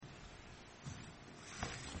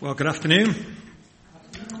Well, good afternoon.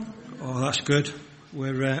 Oh, that's good.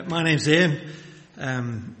 My name's Ian.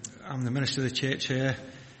 I'm the minister of the church here,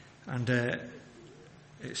 and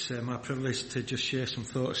it's my privilege to just share some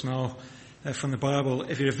thoughts now from the Bible.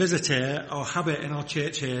 If you're a visitor, our habit in our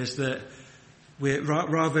church here is that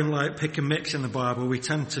rather than pick and mix in the Bible, we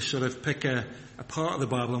tend to sort of pick a part of the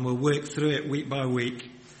Bible and we'll work through it week by week.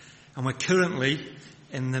 And we're currently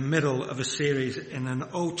in the middle of a series in an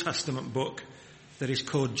Old Testament book that is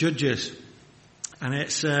called Judges. And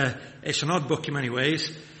it's an odd book in many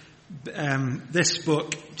ways. This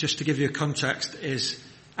book, just to give you a context, is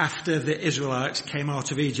after the Israelites came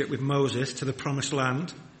out of Egypt with Moses to the Promised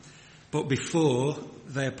Land, but before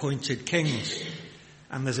they appointed kings.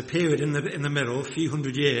 And there's a period in the middle, a few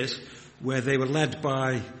hundred years, where they were led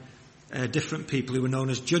by different people who were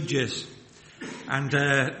known as judges. And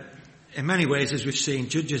in many ways, as we've seen,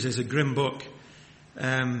 Judges is a grim book.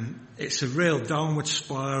 It's a real downward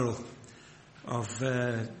spiral of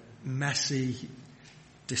messy,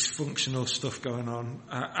 dysfunctional stuff going on.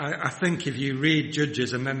 I think if you read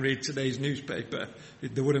Judges and then read today's newspaper,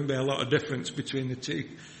 there wouldn't be a lot of difference between the two.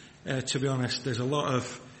 To be honest, there's a lot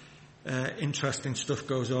of interesting stuff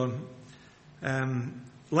goes on.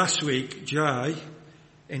 Last week, Jai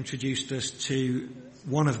introduced us to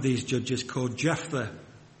one of these judges called Jephthah.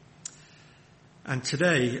 And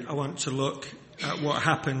today I want to look at what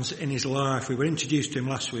happens in his life. We were introduced to him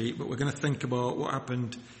last week, but we're going to think about what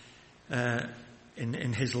happened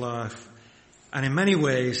in his life. And in many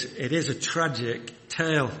ways, it is a tragic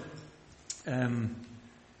tale.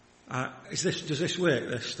 Does this work,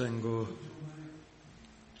 this thing, or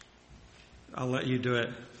I'll let you do it?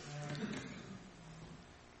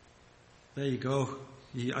 There you go.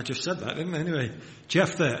 I just said that, didn't I? Anyway,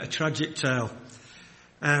 Jephthah, a tragic tale.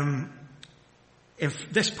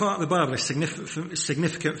 If this part of the Bible is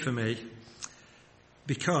significant for me,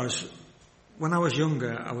 because when I was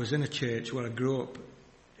younger, I was in a church where I grew up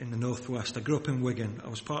in the northwest. I grew up in Wigan. I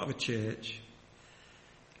was part of a church.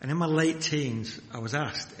 And in my late teens, I was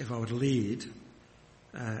asked if I would lead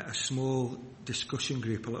a small discussion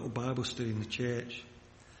group, a little Bible study in the church.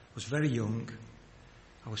 I was very young.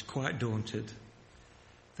 I was quite daunted.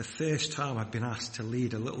 The first time I'd been asked to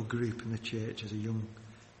lead a little group in the church as a young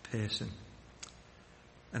person.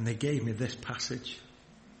 And they gave me this passage.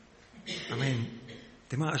 I mean,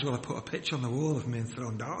 they might as well have put a picture on the wall of me and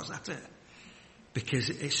thrown darts at it. Because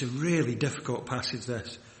it's a really difficult passage,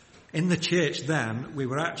 this. In the church then, we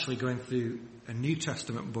were actually going through a New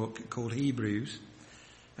Testament book called Hebrews.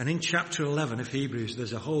 And in chapter 11 of Hebrews,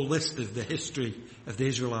 there's a whole list of the history of the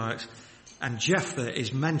Israelites. And Jephthah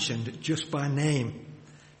is mentioned just by name.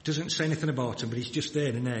 It doesn't say anything about him, but he's just there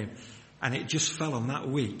in a name. And it just fell on that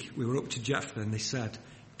week. We were up to Jephthah and they said,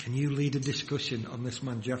 can you lead a discussion on this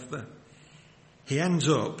man Jephthah? He ends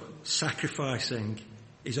up sacrificing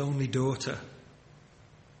his only daughter.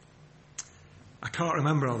 I can't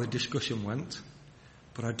remember how the discussion went,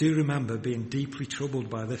 but I do remember being deeply troubled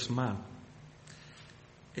by this man.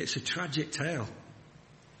 It's a tragic tale.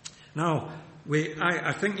 Now,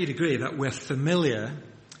 I think you'd agree that we're familiar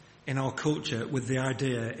in our culture with the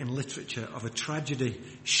idea in literature of a tragedy.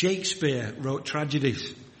 Shakespeare wrote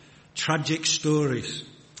tragedies, tragic stories.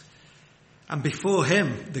 And before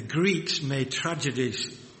him, the Greeks made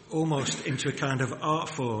tragedies almost into a kind of art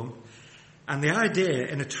form. And the idea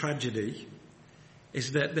in a tragedy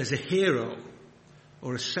is that there's a hero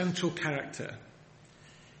or a central character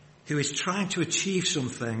who is trying to achieve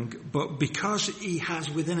something, but because he has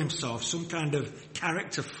within himself some kind of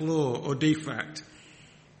character flaw or defect,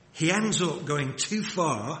 he ends up going too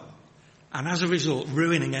far and as a result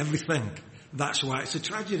ruining everything. That's why it's a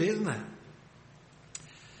tragedy, isn't it?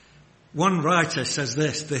 One writer says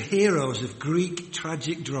this: the heroes of Greek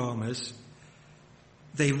tragic dramas,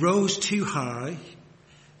 they rose too high,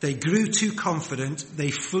 they grew too confident,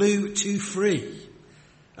 they flew too free,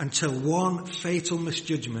 until one fatal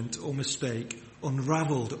misjudgment or mistake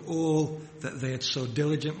unravelled all that they had so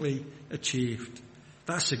diligently achieved.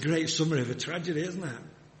 That's a great summary of a tragedy, isn't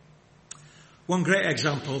it? One great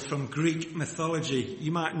example from Greek mythology.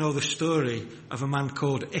 You might know the story of a man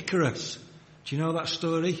called Icarus. Do you know that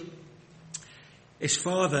story? His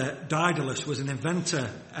father, Daedalus, was an inventor,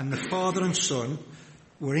 and the father and son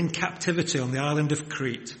were in captivity on the island of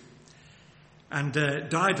Crete. And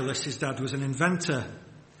Daedalus, his dad, was an inventor.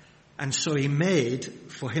 And so he made,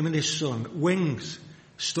 for him and his son, wings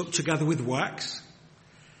stuck together with wax.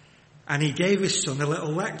 And he gave his son a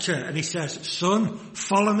little lecture. And he says, son,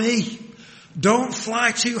 follow me. Don't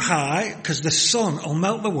fly too high, because the sun will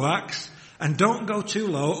melt the wax. And don't go too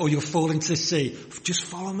low, or you'll fall into the sea. Just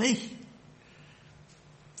follow me.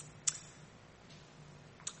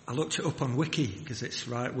 I looked it up on Wiki, because it's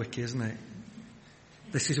right Wiki, isn't it?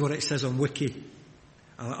 This is what it says on Wiki.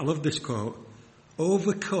 I love this quote.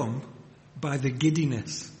 Overcome by the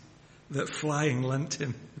giddiness that flying lent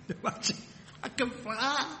him. Imagine, I can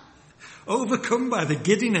fly. Overcome by the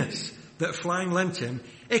giddiness that flying lent him,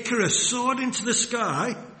 Icarus soared into the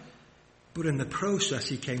sky, but in the process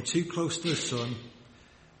he came too close to the sun,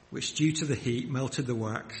 which due to the heat melted the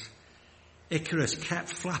wax. Icarus kept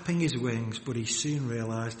flapping his wings, but he soon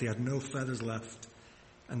realised he had no feathers left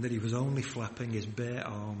and that he was only flapping his bare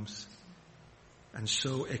arms. And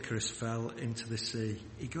so Icarus fell into the sea.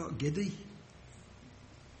 He got giddy.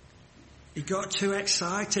 He got too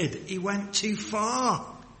excited. He went too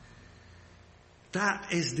far.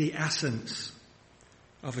 That is the essence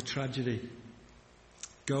of a tragedy.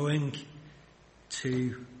 Going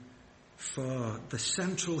too far. The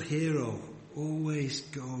central hero always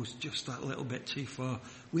goes just that little bit too far.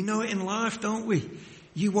 We know it in life, don't we?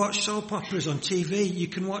 You watch soap operas on TV, you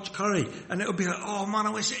can watch Corrie, and it'll be like, oh man, I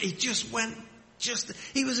wish he just went too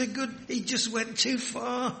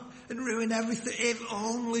far and ruined everything. If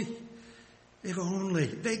only.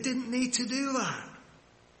 They didn't need to do that.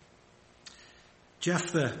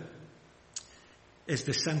 Jephthah is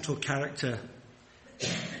the central character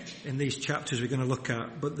in these chapters we're going to look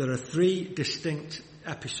at, but there are 3 distinct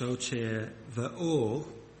episodes here that all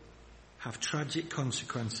have tragic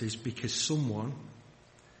consequences because someone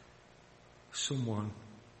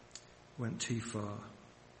went too far.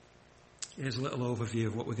 Here's a little overview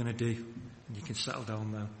of what we're going to do, and you can settle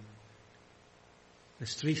down now.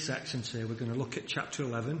 There's 3 sections here. We're going to look at chapter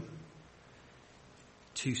 11,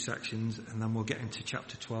 2 sections, and then we'll get into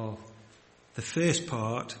chapter 12. The first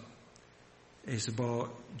part is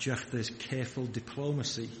about Jephthah's careful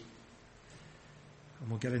diplomacy, and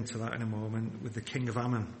we'll get into that in a moment, with the king of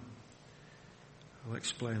Ammon. I'll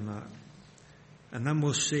explain that. And then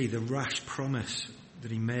we'll see the rash promise that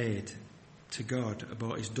he made to God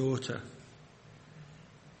about his daughter.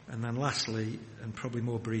 And then lastly, and probably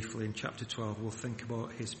more briefly, in chapter 12, we'll think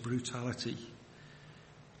about his brutality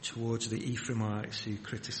towards the Ephraimites who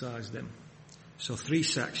criticised him. So 3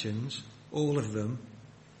 sections, all of them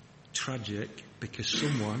tragic, because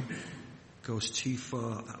someone goes too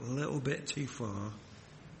far, that little bit too far,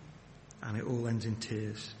 and it all ends in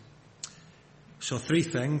tears. So 3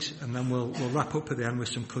 things, and then we'll wrap up at the end with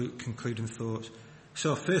some concluding thoughts.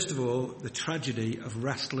 So first of all, the tragedy of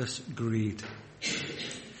restless greed.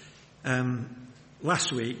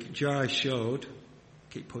 Last week, Jai showed,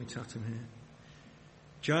 keep pointing at him here,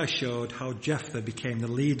 Jai showed how Jephthah became the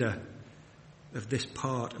leader of this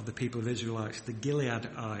part of the people of Israelites, the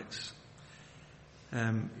Gileadites.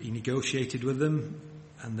 He negotiated with them,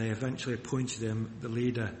 and they eventually appointed him the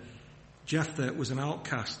leader. Jephthah was an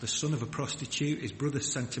outcast, the son of a prostitute. His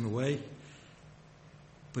brothers sent him away,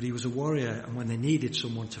 but he was a warrior, and when they needed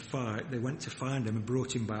someone to fight, they went to find him and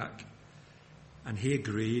brought him back, and he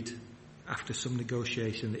agreed, after some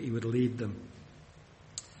negotiation, that he would lead them.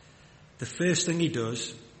 The first thing he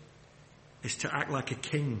does is to act like a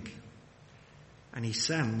king, and he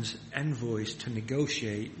sends envoys to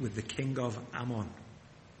negotiate with the king of Ammon.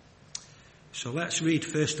 So let's read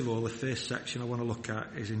first of all, the first section I want to look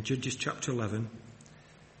at is in Judges chapter 11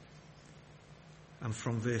 and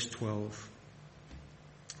from verse 12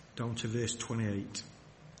 down to verse 28.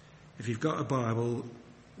 If you've got a Bible,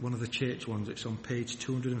 one of the church ones, it's on page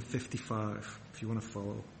 255 if you want to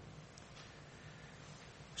follow.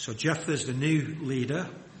 So Jephthah's the new leader,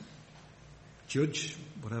 judge,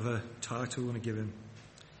 whatever title you want to give him.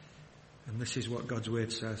 And this is what God's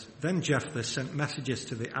word says. Then Jephthah sent messages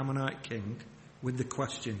to the Ammonite king with the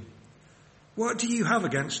question, "What do you have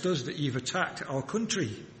against us that you've attacked our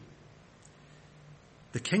country?"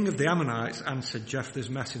 The king of the Ammonites answered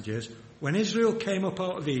Jephthah's messengers, "When Israel came up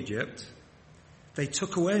out of Egypt, they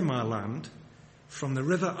took away my land from the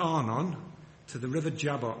river Arnon to the river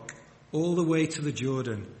Jabbok, all the way to the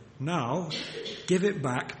Jordan. Now, give it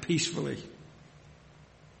back peacefully."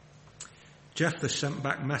 Jephthah sent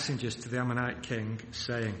back messengers to the Ammonite king,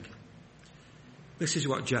 saying, this is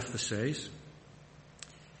what Jephthah says,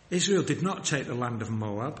 "Israel did not take the land of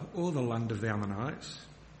Moab or the land of the Ammonites.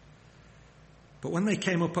 But when they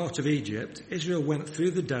came up out of Egypt, Israel went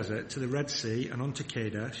through the desert to the Red Sea and on to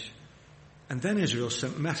Kadesh. And then Israel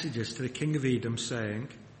sent messages to the king of Edom, saying,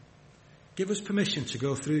 'Give us permission to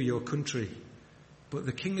go through your country.' But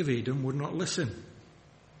the king of Edom would not listen.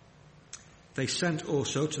 They sent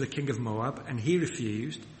also to the king of Moab, and he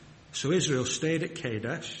refused, so Israel stayed at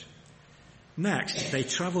Kadesh. Next, they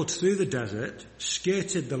travelled through the desert,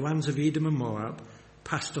 skirted the lands of Edom and Moab,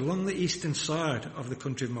 passed along the eastern side of the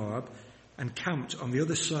country of Moab, and camped on the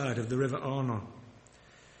other side of the river Arnon.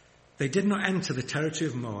 They did not enter the territory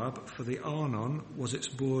of Moab, for the Arnon was its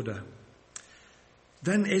border.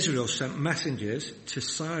 Then Israel sent messengers to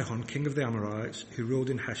Sihon, king of the Amorites, who ruled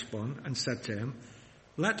in Heshbon, and said to him,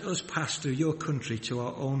 "Let us pass through your country to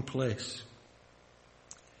our own place."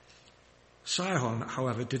 Sihon,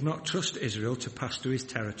 however, did not trust Israel to pass through his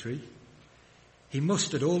territory. He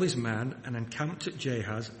mustered all his men and encamped at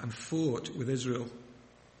Jahaz and fought with Israel.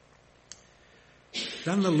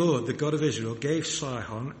 Then the Lord, the God of Israel, gave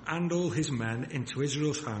Sihon and all his men into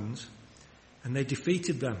Israel's hands, and they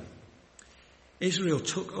defeated them. Israel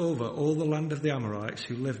took over all the land of the Amorites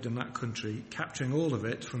who lived in that country, capturing all of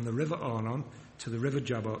it from the river Arnon to the river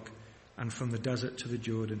Jabbok and from the desert to the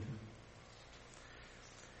Jordan.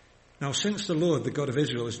 Now, since the Lord, the God of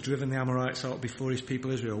Israel, has driven the Amorites out before his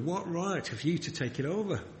people Israel, what right have you to take it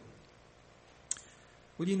over?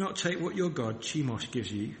 Will you not take what your God, Chemosh,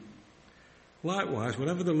 gives you? Likewise,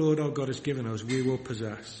 whatever the Lord our God has given us, we will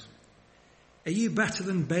possess. Are you better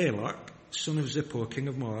than Balak, son of Zippor, king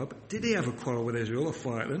of Moab? Did he ever quarrel with Israel or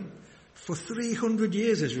fight them? For 300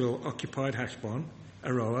 years Israel occupied Heshbon,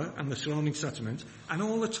 Aroer, and the surrounding settlements, and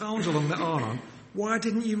all the towns along the Arnon. Why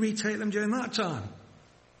didn't you retake them during that time?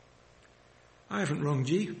 I haven't wronged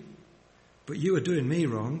you, but you are doing me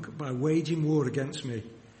wrong by waging war against me.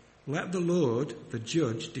 Let the Lord, the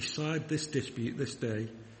judge, decide this dispute this day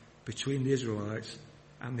between the Israelites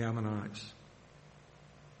and the Ammonites.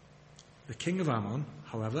 The king of Ammon,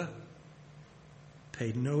 however,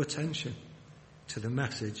 paid no attention to the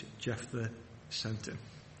message Jephthah sent him.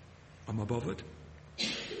 Am I bothered?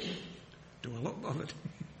 Do I look bothered?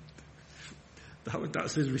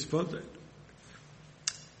 That's his response.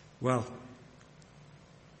 Well,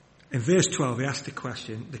 in verse 12 he asked the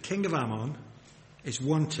question, the king of Ammon is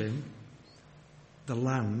wanting the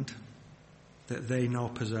land that they now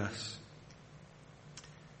possess.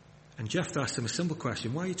 And Jephthah asked him a simple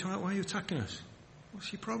question, why are you attacking us?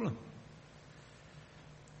 What's your problem?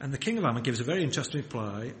 And the king of Ammon gives a very interesting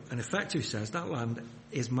reply, and effectively says, that land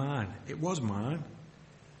is mine. It was mine,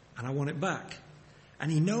 and I want it back. And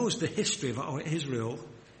he knows the history of how Israel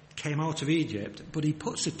came out of Egypt, but he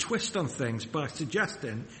puts a twist on things by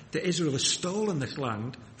suggesting that Israel has stolen this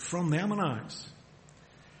land from the Ammonites.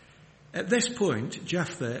 At this point,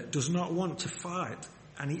 Jephthah does not want to fight,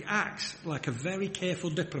 and he acts like a very careful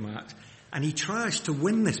diplomat, and he tries to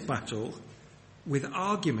win this battle with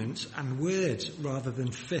arguments and words rather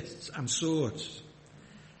than fists and swords.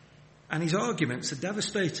 And his arguments are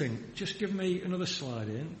devastating. Just give me another slide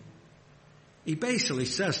in. He basically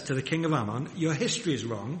says to the king of Ammon, your history is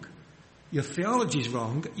wrong, your theology is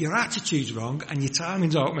wrong, your attitude's wrong, and your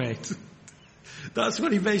timing's out, mate. That's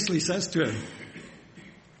what he basically says to him.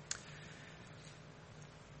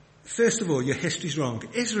 First of all, your history's wrong.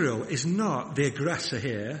 Israel is not the aggressor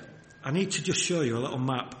here. I need to just show you a little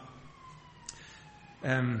map.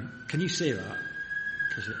 Can you see that?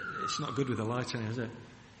 Because it's not good with the lighting, is it?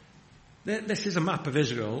 This is a map of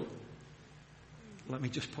Israel. Let me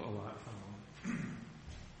just put a light on.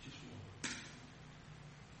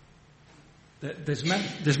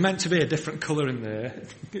 There's meant to be a different colour in there.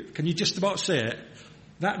 Can you just about see it?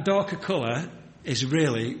 That darker colour is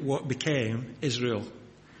really what became Israel,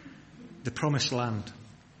 the promised land.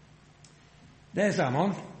 There's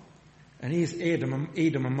Ammon, and he's Edom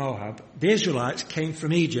and Moab. The Israelites came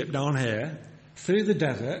from Egypt down here, through the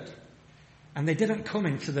desert, and they didn't come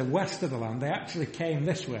into the west of the land. They actually came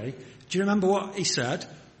this way. Do you remember what he said?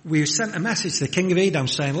 We sent a message to the king of Edom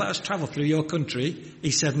saying, let us travel through your country.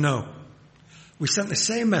 He said no. We sent the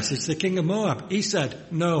same message to the king of Moab. He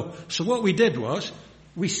said no. So what we did was,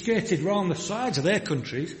 we skirted round the sides of their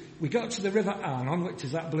countries. We got to the river Arnon, which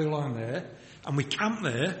is that blue line there, and we camped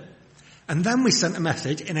there. And then we sent a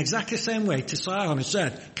message in exactly the same way to Sihon and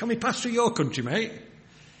said, can we pass through your country, mate?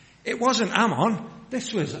 It wasn't Ammon.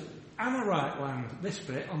 This was Amorite land, this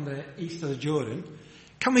bit on the east of the Jordan.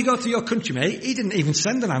 Can we go to your country, mate? He didn't even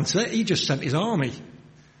send an answer. He just sent his army.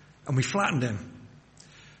 And we flattened him.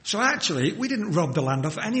 So actually, we didn't rob the land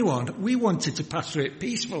off anyone. We wanted to pass through it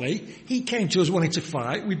peacefully. He came to us wanting to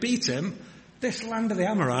fight. We beat him. This land of the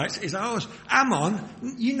Amorites is ours.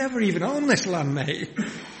 Ammon, you never even owned this land, mate.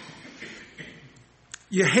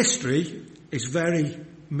 Your history is very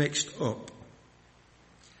mixed up.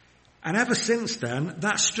 And ever since then,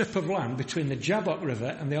 that strip of land between the Jabbok River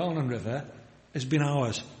and the Arnon River has been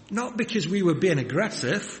ours. Not because we were being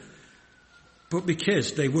aggressive, but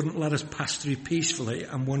because they wouldn't let us pass through peacefully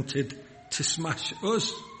and wanted to smash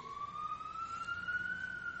us.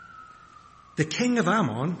 The king of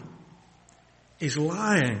Ammon is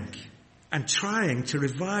lying and trying to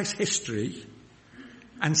revise history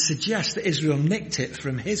and suggest that Israel nicked it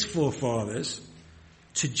from his forefathers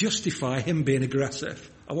to justify him being aggressive.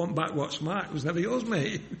 I want back what's mine. It was never yours,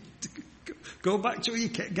 mate. Go back to where you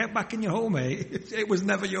get back in your hole, mate. It was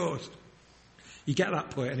never yours. You get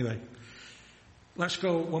that point anyway. Let's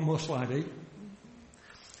go one more slide, eh?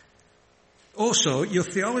 Also, your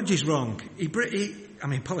theology's wrong.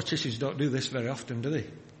 Politicians don't do this very often, do they?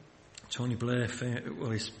 Tony Blair,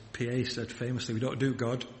 his PA said famously, we don't do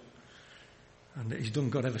God. And he's done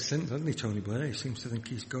God ever since, hasn't he, Tony Blair? He seems to think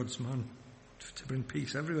he's God's man to bring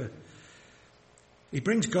peace everywhere. He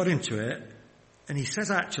brings God into it, and he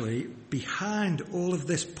says actually, behind all of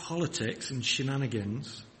this politics and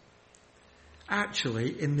shenanigans,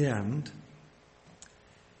 actually, in the end,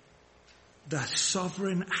 the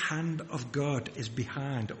sovereign hand of God is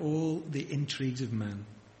behind all the intrigues of men.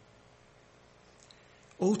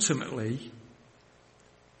 Ultimately,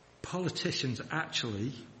 politicians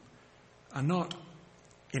actually are not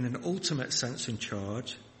in an ultimate sense in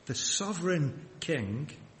charge. The sovereign king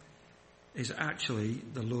is actually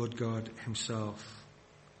the Lord God himself.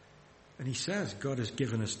 And he says, God has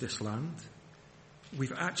given us this land.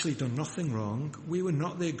 We've actually done nothing wrong. We were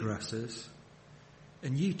not the aggressors.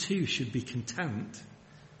 And you too should be content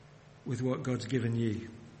with what God's given you.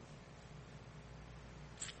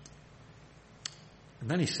 And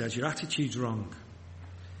then he says, your attitude's wrong.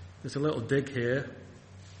 There's a little dig here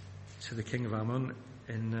to the king of Ammon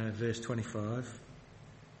in verse 25.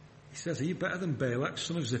 He says, are you better than Balak,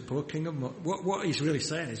 son of Zippor, king of Moab? What he's really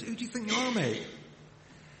saying is, who do you think you are, mate?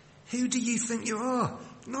 Who do you think you are?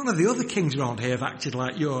 None of the other kings around here have acted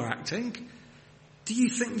like you're acting. Do you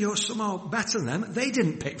think you're somehow better than them? They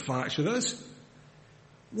didn't pick fights with us.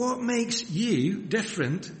 What makes you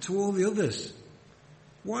different to all the others?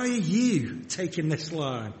 Why are you taking this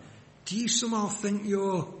line? Do you somehow think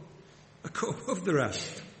you're a cut above the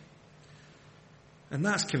rest? And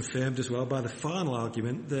that's confirmed as well by the final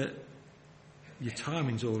argument that your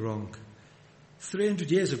timing's all wrong.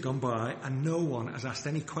 300 years have gone by and no one has asked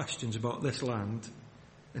any questions about this land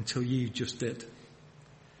until you just did.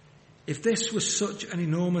 If this was such an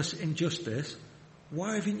enormous injustice,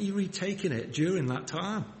 why haven't you retaken it during that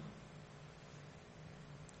time?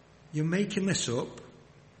 You're making this up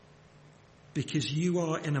because you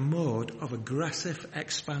are in a mode of aggressive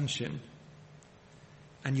expansion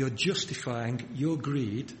and you're justifying your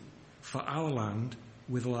greed for our land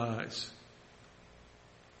with lies.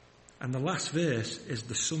 And the last verse is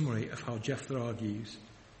the summary of how Jephthah argues.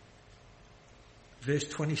 Verse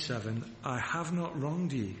 27, I have not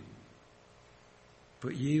wronged you,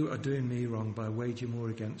 but you are doing me wrong by waging war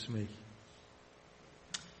against me.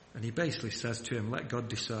 And he basically says to him, let God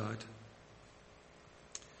decide.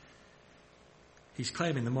 He's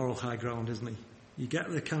claiming the moral high ground, isn't he? You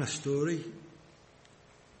get the kind of story?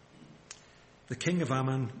 The king of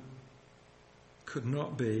Ammon could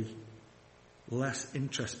not be less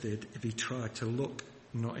interested if he tried to look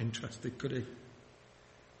not interested, could he?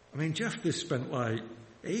 I mean, Jephthah spent like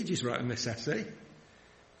ages writing this essay.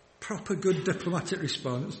 Proper good diplomatic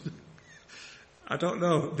response. I don't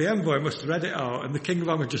know. The envoy must have read it out and the king of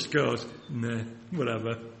Ammon just goes, nah,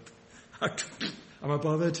 whatever. Am I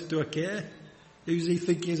bothered? Do I care? Who's he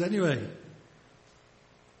think he is anyway?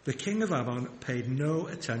 The king of Ammon paid no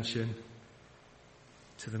attention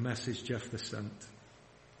to the message Jephthah sent.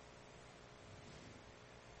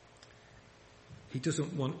 He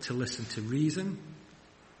doesn't want to listen to reason.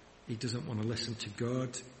 He doesn't want to listen to God.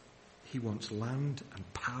 He wants land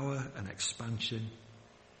and power and expansion.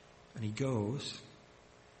 And he goes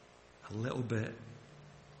a little bit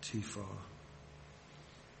too far.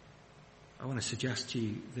 I want to suggest to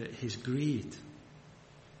you that his greed,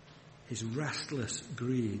 his restless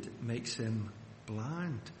greed, makes him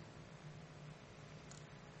blind.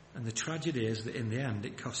 And the tragedy is that in the end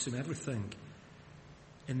it costs him everything.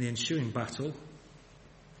 In the ensuing battle,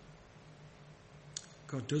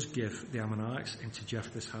 God does give the Ammonites into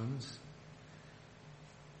Jephthah's hands.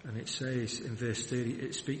 And it says in verse 30,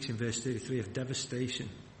 it speaks in verse 33 of devastation.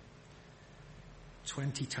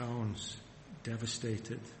 20 towns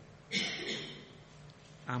devastated.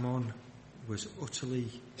 Ammon was utterly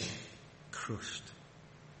crushed.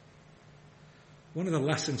 One of the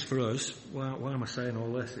lessons for us, why am I saying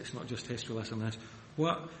all this? It's not just history lesson.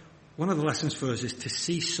 One of the lessons for us is to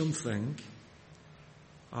see something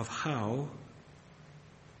of how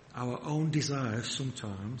our own desires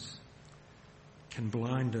sometimes can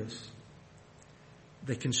blind us.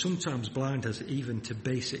 They can sometimes blind us even to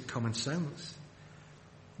basic common sense.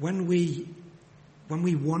 When we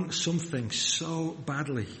want something so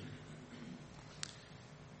badly,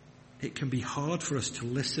 it can be hard for us to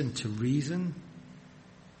listen to reason.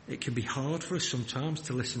 It can be hard for us sometimes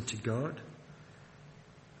to listen to God.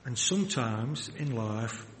 And sometimes in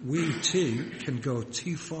life, we too can go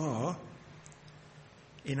too far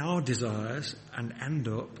in our desires and end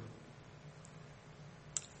up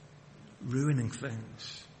ruining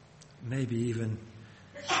things, maybe even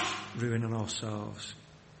ruining ourselves.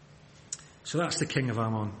 So that's the king of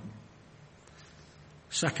Ammon.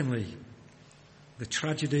 Secondly, the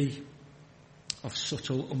tragedy of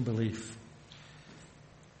subtle unbelief.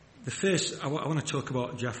 The first, I want to talk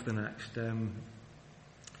about Jephthah next.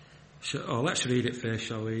 Let's read it first,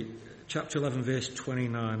 shall we? Chapter 11, verse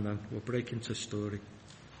 29 then. We'll break into story.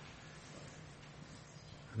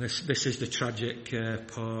 And this is the tragic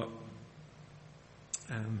part.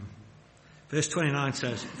 Verse 29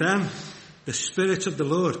 says, Then the Spirit of the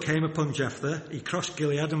Lord came upon Jephthah. He crossed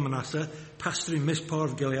Gilead and Manasseh, passed through Mizpah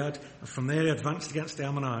of Gilead, and from there he advanced against the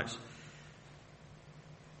Ammonites.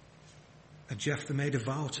 And Jephthah made a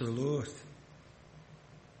vow to the Lord.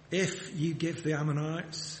 If you give the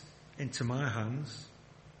Ammonites into my hands,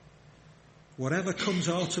 whatever comes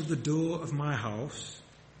out of the door of my house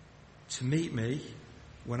to meet me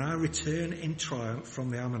when I return in triumph from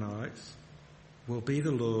the Ammonites will be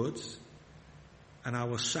the Lord's, and I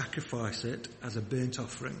will sacrifice it as a burnt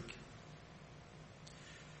offering.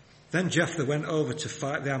 Then Jephthah went over to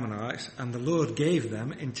fight the Ammonites, and the Lord gave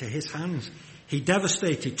them into his hands. He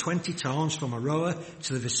devastated 20 towns from Aroer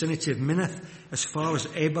to the vicinity of Minnith as far as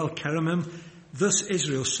Abel Keramim. Thus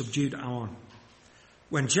Israel subdued Ammon.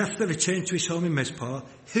 When Jephthah returned to his home in Mizpah,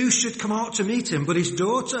 who should come out to meet him but his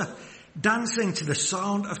daughter, dancing to the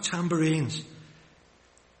sound of tambourines?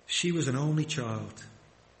 She was an only child.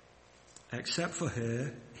 Except for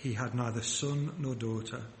her, he had neither son nor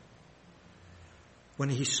daughter. When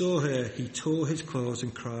he saw her, he tore his clothes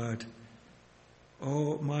and cried,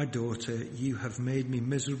 Oh, my daughter, you have made me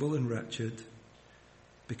miserable and wretched,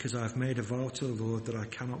 because I have made a vow to the Lord that I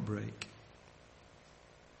cannot break.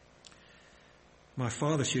 My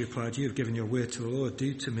father, she replied, you have given your word to the Lord.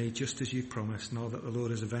 Do to me just as you promised, now that the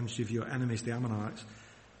Lord has avenged you of your enemies, the Ammonites.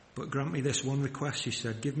 But grant me this one request, she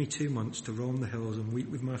said. Give me 2 months to roam the hills and weep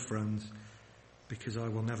with my friends, because I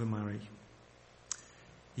will never marry.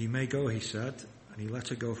 You may go, he said. And he let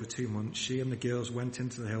her go for 2 months. She and the girls went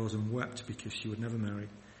into the hills and wept because she would never marry.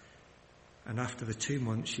 And after the 2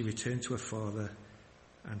 months, she returned to her father,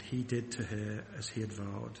 and he did to her as he had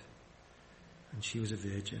vowed. And she was a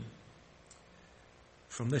virgin.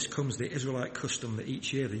 From this comes the Israelite custom that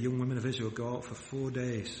each year the young women of Israel go out for 4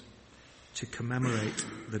 days to commemorate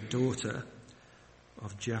the daughter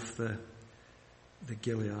of Jephthah the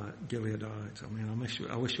Gileadite. I mean,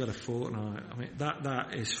 I wish we had a fortnight. I mean,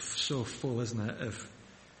 that is so full, isn't it, of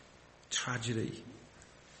tragedy.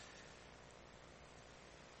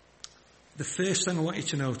 The first thing I want you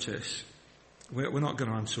to notice, we're not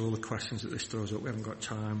going to answer all the questions that this throws up. We haven't got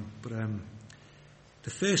time. But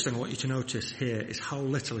the first thing I want you to notice here is how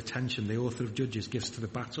little attention the author of Judges gives to the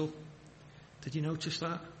battle. Did you notice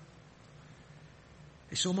that?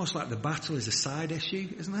 It's almost like the battle is a side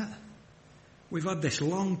issue, isn't it? We've had this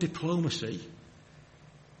long diplomacy,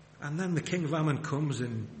 and then the king of Ammon comes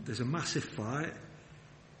and there's a massive fight,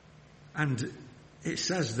 and it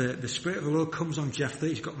says that the Spirit of the Lord comes on Jephthah.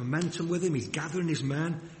 He's got momentum with him, he's gathering his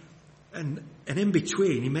men, and in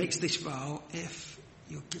between he makes this vow, if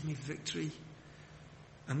you'll give me victory.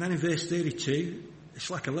 And then in verse 32, it's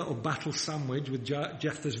like a little battle sandwich with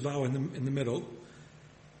Jephthah's vow in the middle.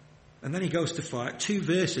 And then he goes to fight. 2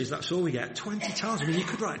 verses, that's all we get. 20 times. I mean, you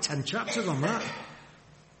could write 10 chapters on that.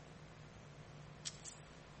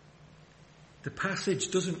 The passage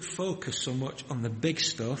doesn't focus so much on the big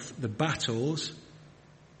stuff, the battles,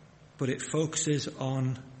 but it focuses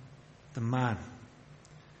on the man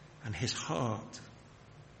and his heart.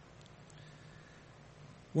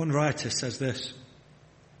 One writer says this: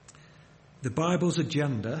 the Bible's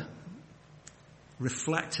agenda,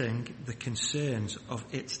 reflecting the concerns of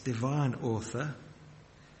its divine author,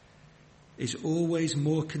 is always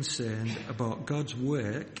more concerned about God's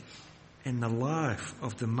work in the life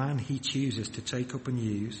of the man he chooses to take up and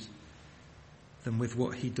use than with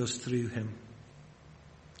what he does through him.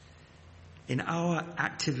 In our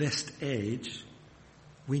activist age,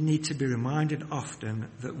 we need to be reminded often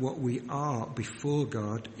that what we are before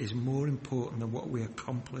God is more important than what we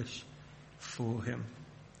accomplish for him.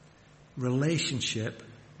 Relationship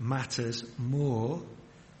matters more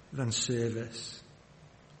than service.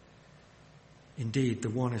 Indeed, the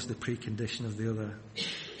one is the precondition of the other.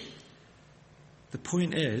 The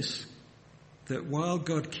point is that while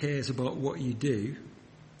God cares about what you do,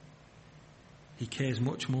 he cares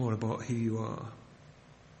much more about who you are.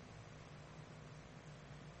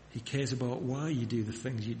 He cares about why you do the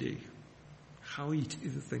things you do, how you do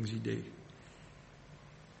the things you do.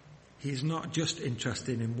 He's not just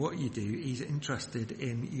interested in what you do, he's interested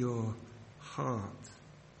in your heart,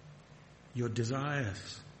 your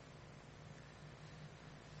desires.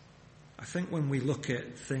 I think when we look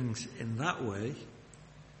at things in that way,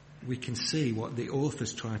 we can see what the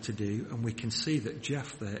author's trying to do, and we can see that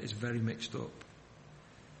Jephthah is very mixed up.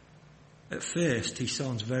 At first, he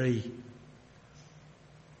sounds very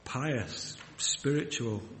pious,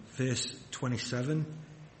 spiritual. Verse 27,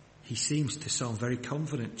 he seems to sound very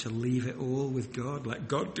confident to leave it all with God, let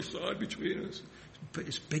God decide between us. But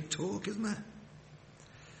it's big talk, isn't it?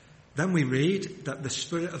 Then we read that the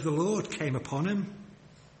Spirit of the Lord came upon him.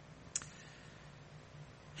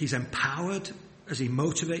 He's empowered as he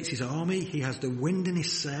motivates his army. He has the wind in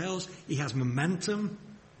his sails. He has momentum.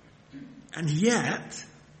 And yet,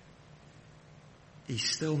 he's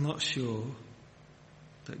still not sure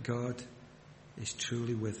that God is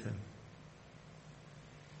truly with him.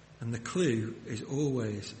 And the clue is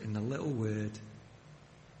always in the little word,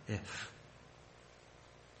 if.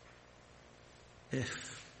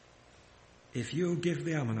 If you'll give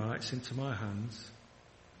the Ammonites into my hands,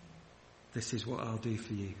 this is what I'll do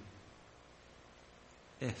for you.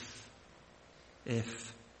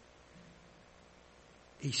 If.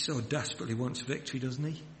 He so desperately wants victory, doesn't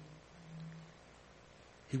he?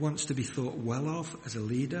 He wants to be thought well of as a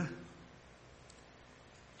leader.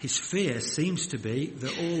 His fear seems to be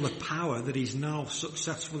that all the power that he's now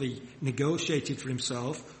successfully negotiated for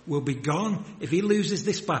himself will be gone. If he loses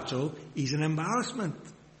this battle, he's an embarrassment.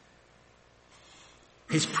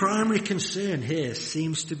 His primary concern here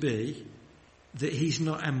seems to be that he's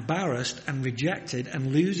not embarrassed and rejected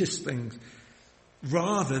and loses things.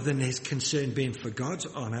 Rather than his concern being for God's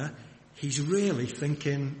honour, he's really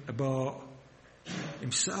thinking about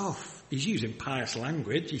himself. He's using pious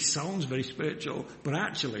language. He sounds very spiritual, but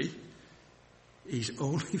actually, he's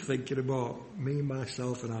only thinking about me,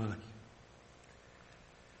 myself, and I.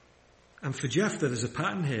 And for Jephthah, there's a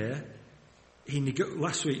pattern here.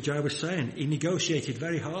 Last week, Jai was saying, he negotiated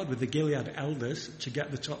very hard with the Gilead elders to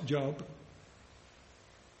get the top job.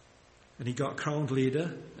 And he got crowned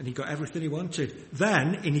leader, and he got everything he wanted.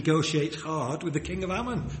 Then he negotiates hard with the king of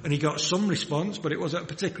Ammon, and he got some response, but it wasn't a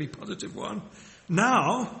particularly positive one.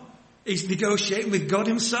 Now, he's negotiating with God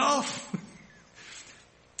himself.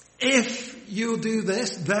 If you'll do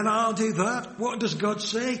this, then I'll do that. What does God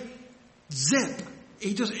say? Zip.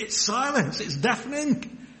 It's silence. It's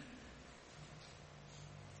deafening.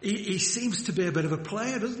 He seems to be a bit of a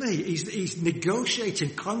player, doesn't he? He's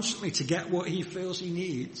negotiating constantly to get what he feels he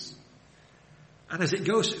needs. And as it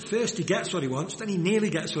goes, first he gets what he wants, then he nearly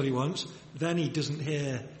gets what he wants, then he doesn't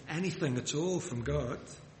hear anything at all from God.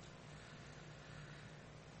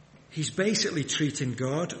 He's basically treating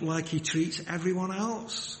God like he treats everyone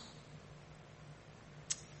else.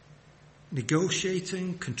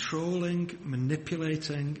 Negotiating, controlling,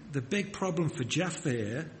 manipulating. The big problem for Jephthah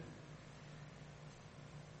here,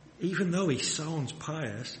 even though he sounds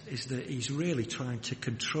pious, is that he's really trying to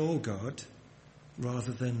control God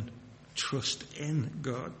rather than trust in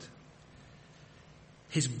God.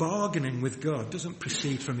 His bargaining with God doesn't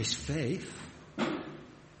proceed from his faith.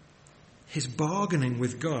 His bargaining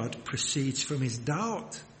with God proceeds from his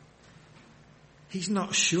doubt. He's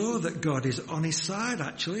not sure that God is on his side,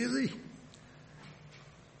 actually, is he?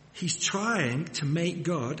 He's trying to make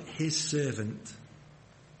God his servant.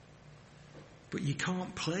 But you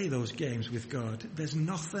can't play those games with God. There's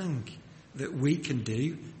nothing that we can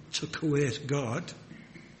do to coerce God.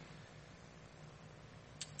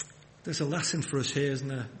 There's a lesson for us here, isn't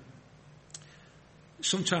there?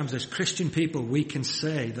 Sometimes as Christian people we can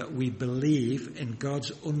say that we believe in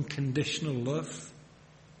God's unconditional love.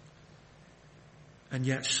 And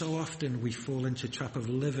yet so often we fall into the trap of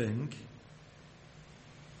living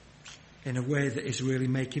in a way that is really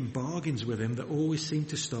making bargains with him that always seem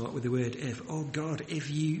to start with the word if. Oh God, if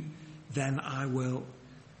you, then I will.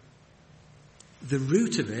 The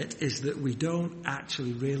root of it is that we don't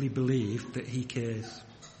actually really believe that he cares.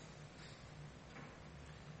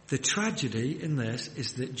 The tragedy in this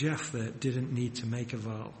is that Jephthah didn't need to make a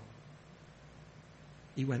vow.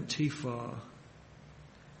 He went too far.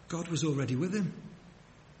 God was already with him.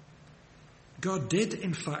 God did,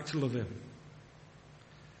 in fact, love him.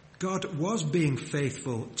 God was being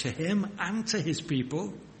faithful to him and to his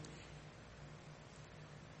people.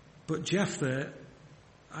 But Jephthah,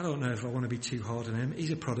 I don't know if I want to be too hard on him,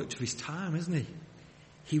 he's a product of his time, isn't he?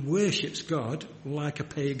 He worships God like a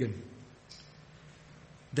pagan.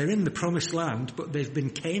 They're in the promised land, but they've been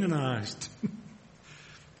Canaanized.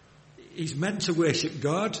 He's meant to worship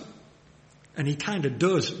God, and he kind of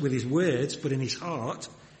does with his words, but in his heart,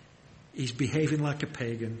 he's behaving like a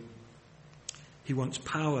pagan. He wants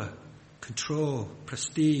power control,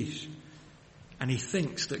 prestige. And he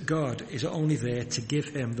thinks that God is only there to give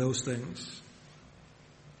him those things.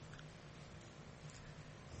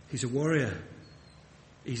 He's a warrior.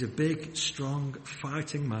 He's a big, strong,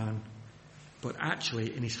 fighting man. But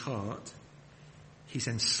actually, in his heart, he's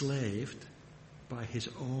enslaved by his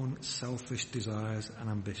own selfish desires and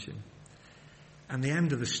ambition. And the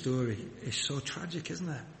end of the story is so tragic, isn't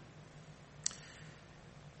it?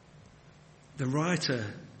 The writer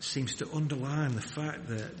seems to underline the fact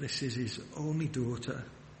that this is his only daughter.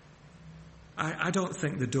 I don't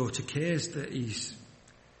think the daughter cares that he's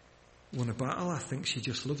won a battle. I think she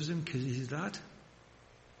just loves him because he's his dad.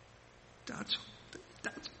 Dad's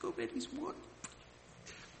coming, he's won.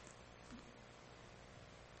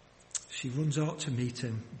 She runs out to meet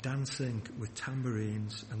him, dancing with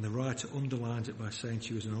tambourines, and the writer underlines it by saying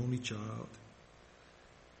she was an only child.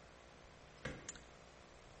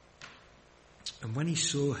 And when he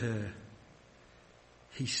saw her,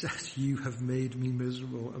 he said, "You have made me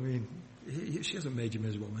miserable." I mean, she hasn't made you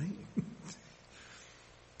miserable, mate.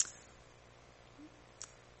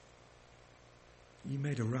 You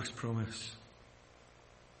made a rash promise.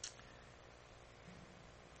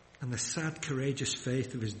 And the sad, courageous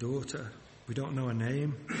faith of his daughter, we don't know her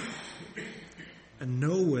name. And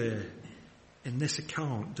nowhere in this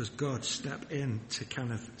account does God step in to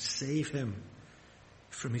kind of save him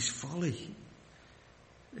from his folly.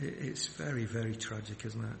 It's very, very tragic,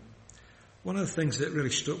 isn't it? One of the things that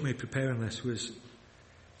really struck me preparing this was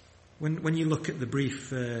when you look at the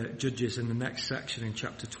brief Judges in the next section in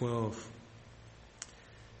chapter 12,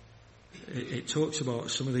 it talks about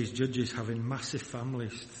some of these judges having massive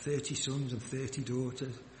families, 30 sons and 30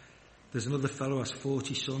 daughters. There's another fellow who has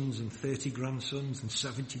 40 sons and 30 grandsons and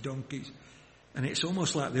 70 donkeys. And it's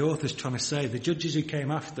almost like the author's trying to say the judges who came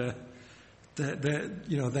after,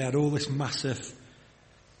 they had all this massive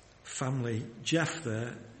family.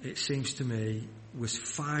 Jephthah, it seems to me, was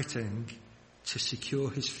fighting to secure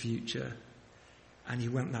his future, and he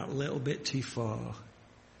went that little bit too far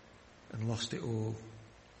and lost it all.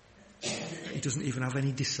 He doesn't even have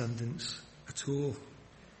any descendants at all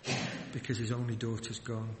because his only daughter's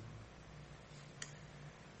gone.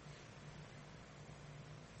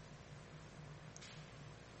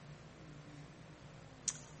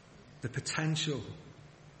 The potential.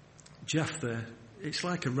 Jephthah, it's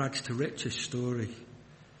like a rags to riches story.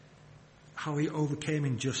 How he overcame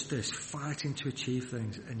injustice, fighting to achieve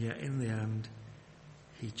things, and yet in the end,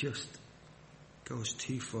 he just goes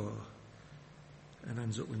too far and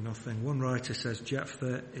ends up with nothing. One writer says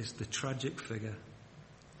Jephthah is the tragic figure,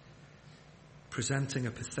 presenting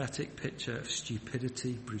a pathetic picture of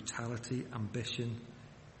stupidity, brutality, ambition,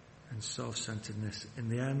 and self-centeredness. In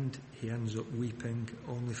the end, he ends up weeping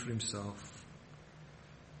only for himself.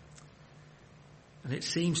 And it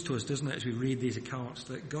seems to us, doesn't it, as we read these accounts,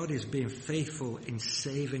 that God is being faithful in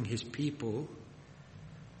saving his people,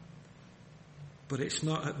 but it's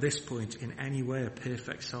not at this point in any way a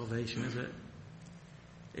perfect salvation, is it?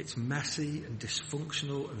 It's messy and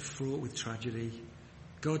dysfunctional and fraught with tragedy.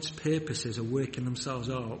 God's purposes are working themselves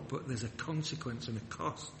out, but there's a consequence and a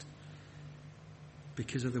cost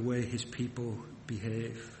because of the way his people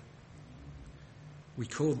behave. We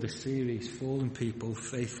called this series Fallen People,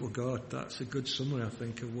 Faithful God. That's a good summary, I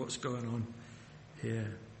think, of what's going on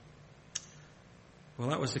here. Well,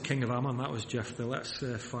 that was the king of Ammon, that was Jephthah. Let's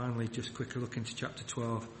finally just quickly look into chapter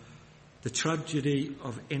 12. The tragedy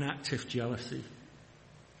of inactive jealousy.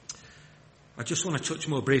 I just want to touch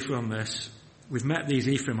more briefly on this. We've met these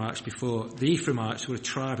Ephraimites before. The Ephraimites were a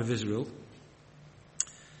tribe of Israel.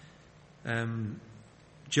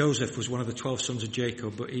 Joseph was one of the 12 sons of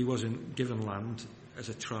Jacob, but he wasn't given land as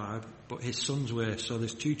a tribe, but his sons were. So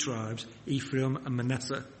there's two tribes, Ephraim and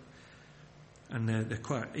Manasseh. And they're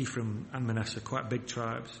quite, Ephraim and Manasseh, quite big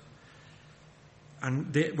tribes.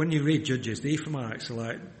 And when you read Judges, the Ephraimites are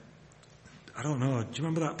like, I don't know, do you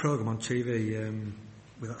remember that programme on TV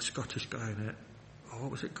with that Scottish guy in it? Oh,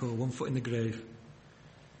 what was it called? One Foot in the Grave.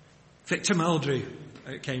 Victor Meldrew,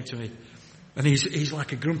 it came to me. And he's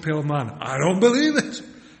like a grumpy old man. I don't believe it.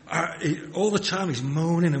 All the time he's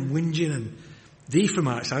moaning and whinging. And the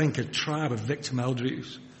Ephraimites, I think, are a tribe of Victor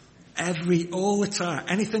Meldrews. All the time.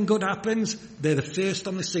 Anything good happens, they're the first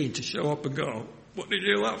on the scene to show up and go, what did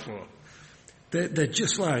you do that for? They're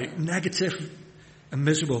just like negative and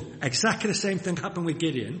miserable. Exactly the same thing happened with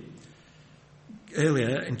Gideon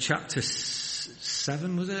earlier in chapter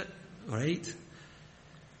 7, was it? Or 8?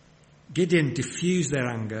 Gideon diffused their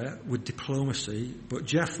anger with diplomacy, but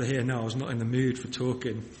Jephthah here now is not in the mood for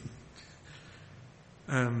talking.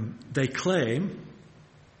 They claim,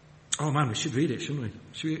 oh man, we should read it, shouldn't we?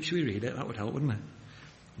 Should we read it? That would help, wouldn't it?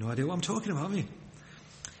 No idea what I'm talking about, have you?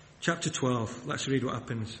 Chapter 12, let's read what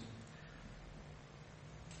happens.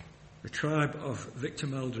 The tribe of Victor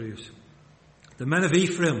Meldrews. The men of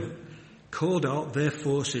Ephraim called out their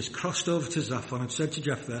forces, crossed over to Zaphon and said to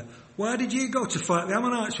Jephthah, "Why did you go to fight the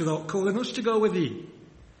Ammonites without calling us to go with you?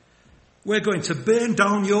 We're going to burn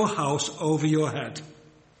down your house over your head."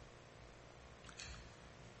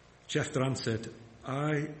 Jephthah answered,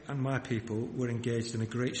 "I and my people were engaged in a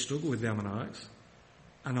great struggle with the Ammonites,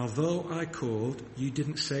 and although I called, you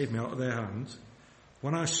didn't save me out of their hands.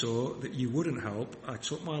 When I saw that you wouldn't help, I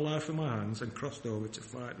took my life in my hands and crossed over to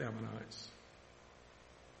fight the Ammonites.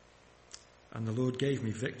 And the Lord gave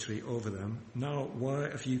me victory over them. Now, why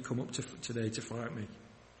have you come up today to fight me?"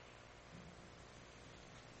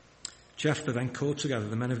 Jephthah then called together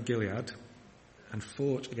the men of Gilead and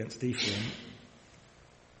fought against Ephraim.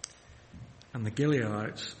 And the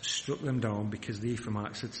Gileadites struck them down because the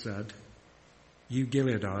Ephraimites had said, "You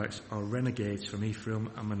Gileadites are renegades from Ephraim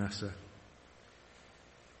and Manasseh."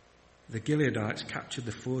 The Gileadites captured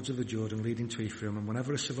the fords of the Jordan leading to Ephraim, and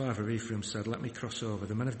whenever a survivor of Ephraim said, "Let me cross over,"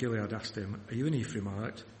 the men of Gilead asked him, "Are you an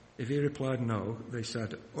Ephraimite?" If he replied no, they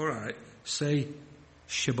said, "All right, say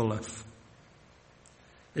Shibboleth."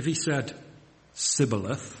 If he said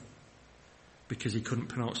Sibboleth, because he couldn't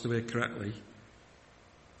pronounce the word correctly,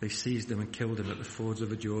 they seized him and killed him at the fords of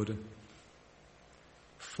the Jordan.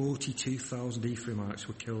 42,000 Ephraimites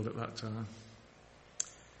were killed at that time.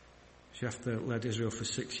 Jephthah led Israel for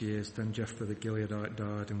 6 years. Then Jephthah the Gileadite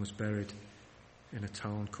died and was buried in a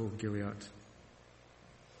town called Gilead.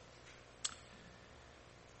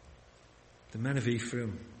 The men of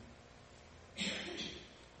Ephraim,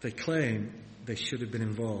 they claim they should have been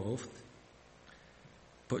involved,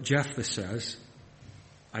 but Jephthah says,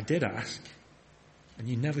 "I did ask, and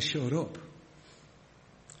you never showed up."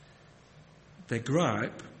 They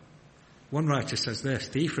gripe. One writer says this: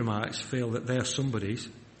 the Ephraimites feel that they are somebodies,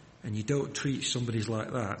 and you don't treat somebodies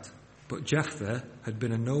like that. But Jephthah had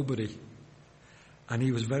been a nobody, and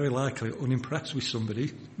he was very likely unimpressed with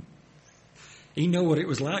somebody. He knew what it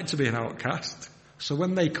was like to be an outcast. So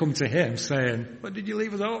when they come to him saying, "What did you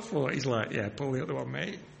leave us out for?" He's like, "Yeah, pull the other one,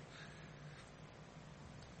 mate."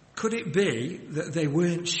 Could it be that they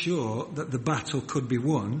weren't sure that the battle could be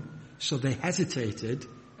won, so they hesitated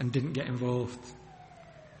and didn't get involved?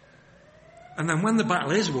 And then when the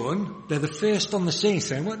battle is won, they're the first on the scene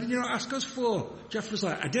saying, "What did you not ask us for?" Jephthah's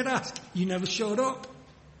like, "I did ask, you never showed up."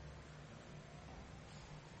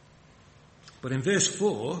 But in verse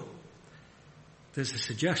 4, there's a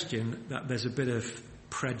suggestion that there's a bit of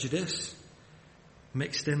prejudice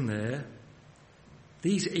mixed in there.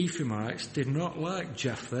 These Ephraimites did not like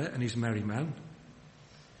Jephthah and his merry men.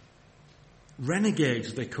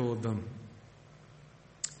 Renegades, they called them.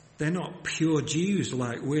 They're not pure Jews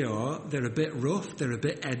like we are. They're a bit rough, they're a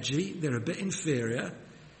bit edgy, they're a bit inferior.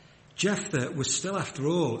 Jephthah was still, after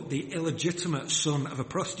all, the illegitimate son of a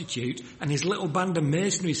prostitute, and his little band of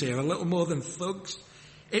mercenaries here are little more than thugs.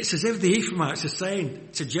 It's as if the Ephraimites are saying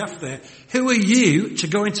to Jephthah, "Who are you to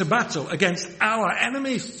go into battle against our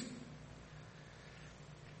enemies?"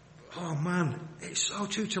 Oh man, it's so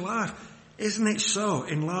true to life. Isn't it so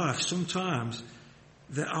in life sometimes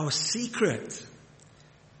that our secret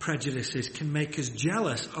prejudices can make us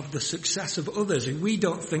jealous of the success of others who we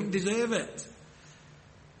don't think deserve it?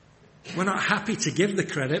 We're not happy to give the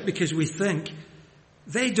credit because we think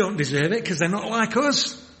they don't deserve it because they're not like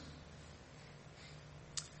us.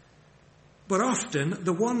 But often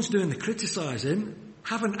the ones doing the criticising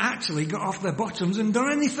haven't actually got off their bottoms and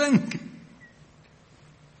done anything.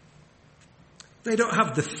 They don't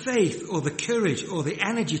have the faith or the courage or the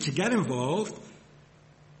energy to get involved.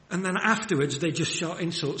 And then afterwards they just shout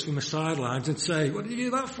insults from the sidelines and say, "What did you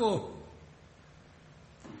do that for?"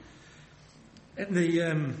 In the,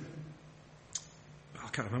 I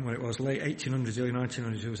can't remember what it was, late 1800s, early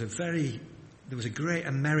 1900s, there was a great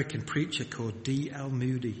American preacher called D.L.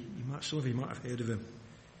 Moody. Some of you might have heard of him.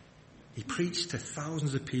 He preached to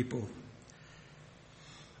thousands of people.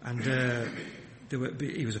 And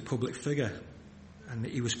he was a public figure. And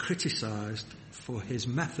he was criticised for his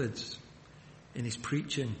methods in his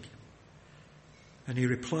preaching. And he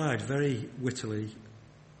replied very wittily,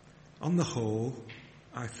 "On the whole,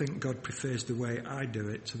 I think God prefers the way I do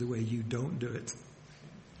it to the way you don't do it."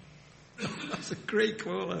 That's a great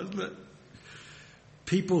quote, isn't it?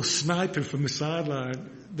 People sniping from the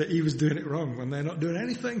sideline that he was doing it wrong when they're not doing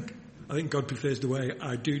anything. "I think God prefers the way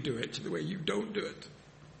I do it to the way you don't do it."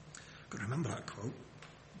 I've got to remember that quote.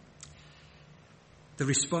 The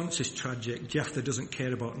response is tragic. Jephthah doesn't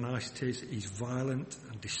care about niceties. He's violent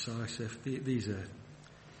and decisive. These are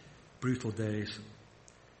brutal days.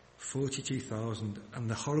 42,000, and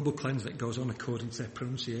the horrible cleanse that goes on according to their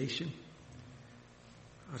pronunciation.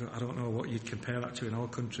 I don't know what you'd compare that to in our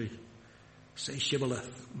country. Say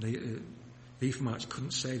Shibboleth. The Ephraimites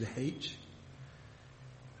couldn't say the H.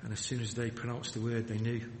 And as soon as they pronounced the word, they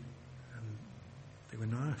knew. And they were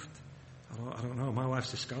knifed. I don't know. My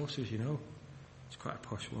wife's a Scouser, you know. It's quite a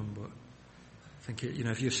posh one, but I think,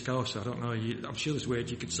 if you're a Scouser, I don't know, I'm sure there's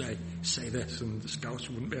words you could say this, and the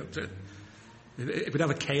Scouser wouldn't be able to. It would have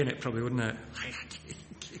a K in it, probably, wouldn't it?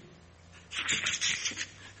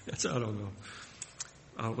 I don't know.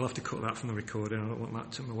 We'll have to cut that from the recording. I don't want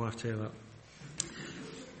my wife to hear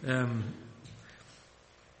that.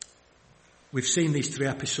 We've seen these 3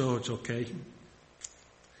 episodes, okay?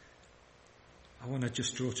 I want to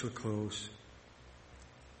just draw to a close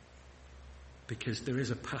because there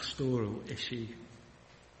is a pastoral issue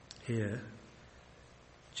here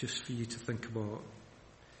just for you to think about.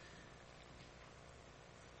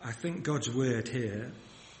 I think God's word here,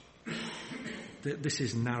 this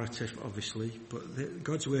is narrative obviously, but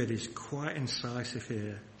God's word is quite incisive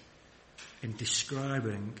here in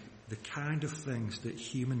describing the kind of things that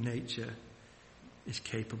human nature is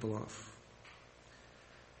capable of.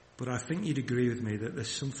 But I think you'd agree with me that there's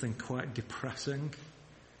something quite depressing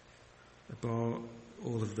about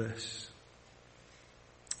all of this.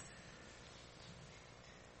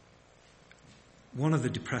 One of the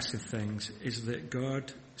depressing things is that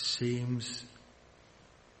God seems,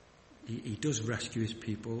 he does rescue his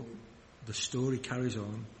people, the story carries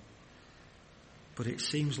on, but it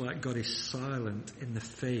seems like God is silent in the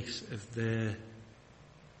face of their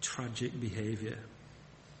tragic behaviour.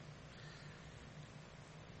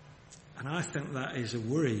 And I think that is a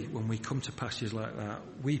worry when we come to passages like that.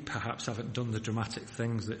 We perhaps haven't done the dramatic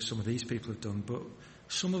things that some of these people have done, but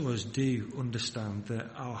some of us do understand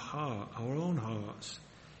that our own hearts,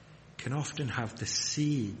 can often have the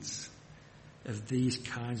seeds of these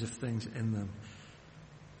kinds of things in them.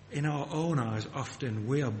 In our own eyes, often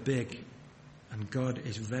we are big and God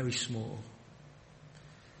is very small.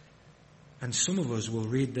 And some of us will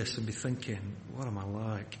read this and be thinking, what am I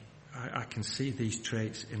like? I can see these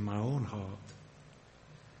traits in my own heart.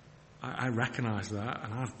 I recognise that,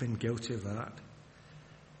 and I've been guilty of that.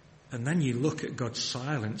 And then you look at God's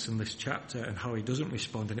silence in this chapter and how he doesn't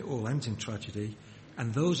respond, and it all ends in tragedy.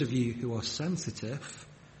 And those of you who are sensitive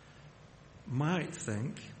might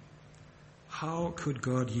think, how could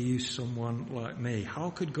God use someone like me?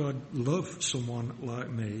 How could God love someone like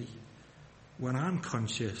me when I'm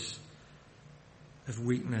conscious of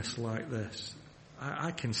weakness like this?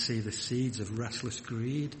 I can see the seeds of restless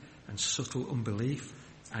greed and subtle unbelief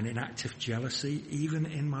and inactive jealousy, even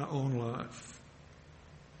in my own life.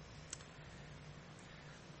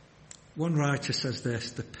 One writer says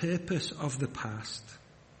this: the purpose of the past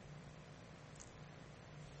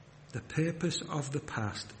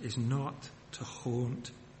is not to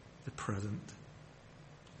haunt the present,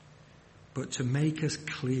 but to make us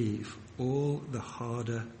cleave all the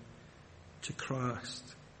harder to Christ.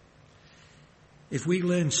 If we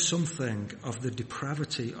learn something of the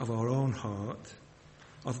depravity of our own heart,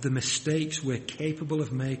 of the mistakes we're capable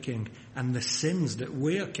of making, and the sins that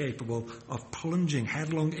we are capable of plunging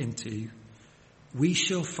headlong into, we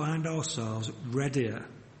shall find ourselves readier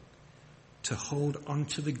to hold on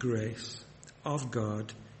to the grace of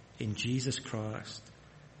God in Jesus Christ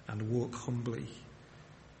and walk humbly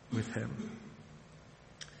with him.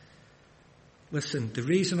 Listen, the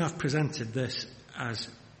reason I've presented this as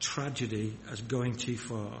tragedy, as going too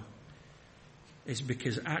far, is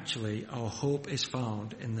because actually our hope is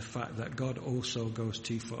found in the fact that God also goes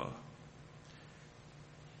too far.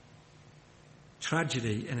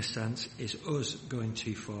 Tragedy, in a sense, is us going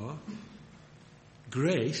too far.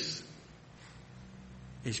 Grace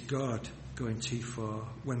is God going too far.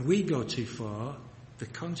 When we go too far, the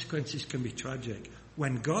consequences can be tragic.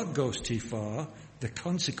 When God goes too far, the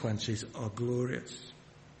consequences are glorious.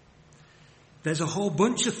 There's a whole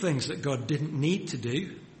bunch of things that God didn't need to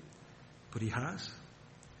do, but he has.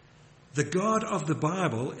 The God of the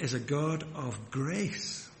Bible is a God of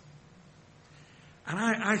grace. And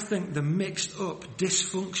I think the mixed up,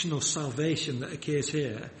 dysfunctional salvation that occurs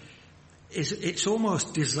here it's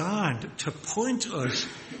almost designed to point us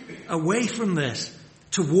away from this,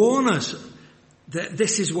 to warn us that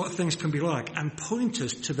this is what things can be like, and point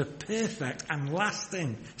us to the perfect and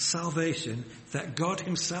lasting salvation that God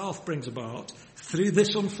himself brings about through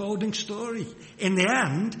this unfolding story. In the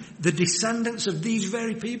end, the descendants of these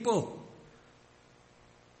very people.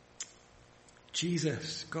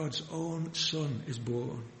 Jesus, God's own Son, is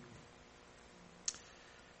born.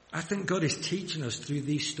 I think God is teaching us through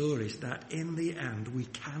these stories that in the end we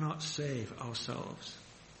cannot save ourselves.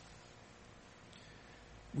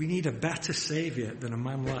 We need a better saviour than a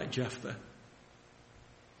man like Jephthah.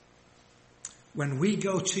 When we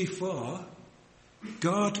go too far,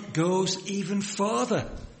 God goes even farther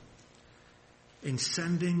in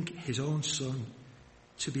sending his own son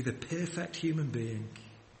to be the perfect human being.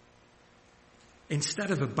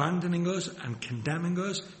 Instead of abandoning us and condemning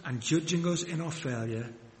us and judging us in our failure,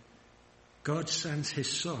 God sends his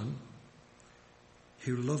son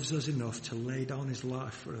who loves us enough to lay down his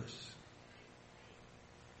life for us.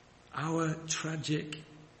 Our tragic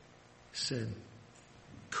sin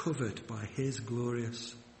covered by his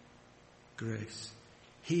glorious grace.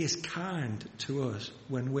 He is kind to us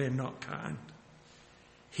when we're not kind.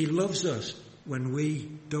 He loves us when we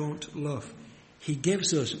don't love. He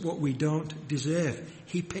gives us what we don't deserve.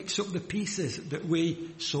 He picks up the pieces that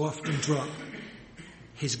we so often drop.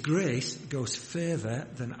 His grace goes further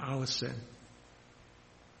than our sin.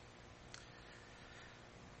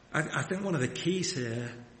 I think one of the keys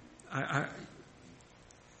here,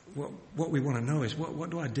 what we want to know is, what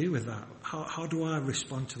do I do with that? How do I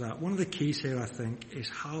respond to that? One of the keys here, I think, is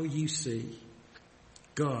how you see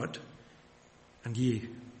God and you.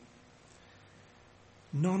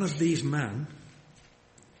 None of these men,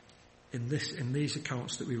 in these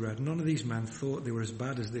accounts that we read, none of these men thought they were as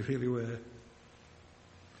bad as they really were.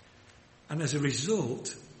 And as a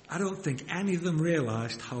result, I don't think any of them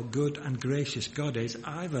realised how good and gracious God is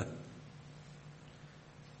either.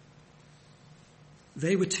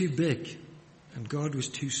 They were too big and God was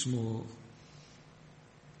too small.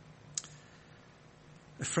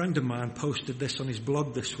 A friend of mine posted this on his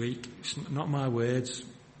blog this week. It's not my words,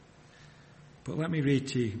 but let me read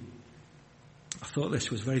to you. I thought this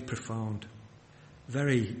was very profound,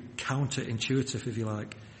 very counterintuitive, if you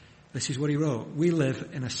like. This is what he wrote. We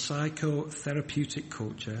live in a psychotherapeutic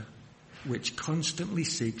culture which constantly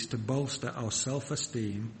seeks to bolster our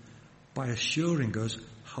self-esteem by assuring us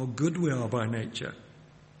how good we are by nature.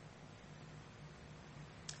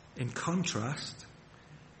 In contrast,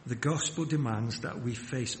 the gospel demands that we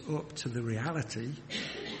face up to the reality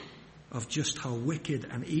of just how wicked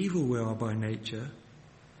and evil we are by nature,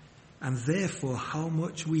 and therefore how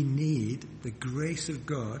much we need the grace of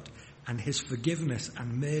God and his forgiveness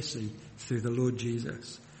and mercy through the Lord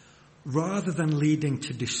Jesus. Rather than leading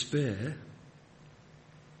to despair,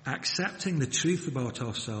 accepting the truth about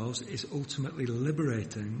ourselves is ultimately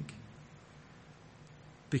liberating,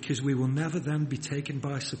 because we will never then be taken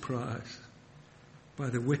by surprise by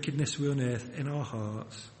the wickedness we unearth in our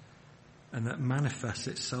hearts and that manifests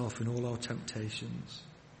itself in all our temptations.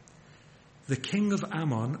 The king of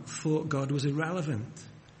Ammon thought God was irrelevant,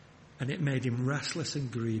 and it made him restless and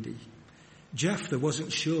greedy. Jephthah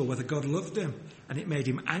wasn't sure whether God loved him, and it made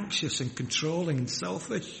him anxious and controlling and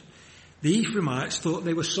selfish. The Ephraimites thought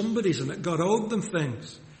they were somebodies and that God owed them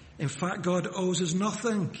things. In fact, God owes us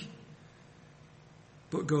nothing,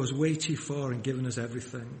 but goes way too far in giving us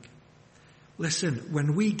everything. Listen,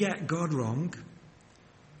 when we get God wrong,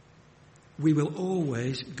 we will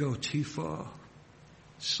always go too far,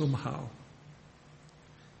 somehow.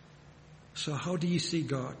 So how do you see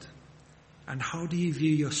God? And how do you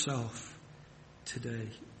view yourself today?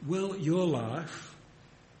 Will your life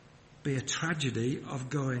be a tragedy of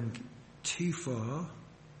going too far,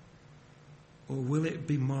 or will it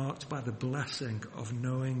be marked by the blessing of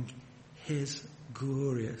knowing his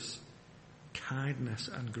glorious kindness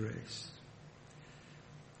and grace?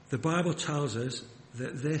 The Bible tells us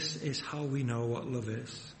that this is how we know what love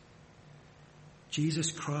is.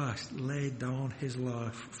 Jesus Christ laid down his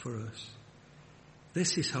life for us.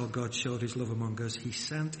 This is how God showed his love among us. He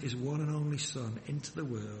sent his one and only Son into the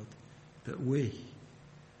world that we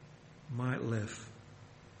might live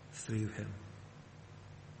through him.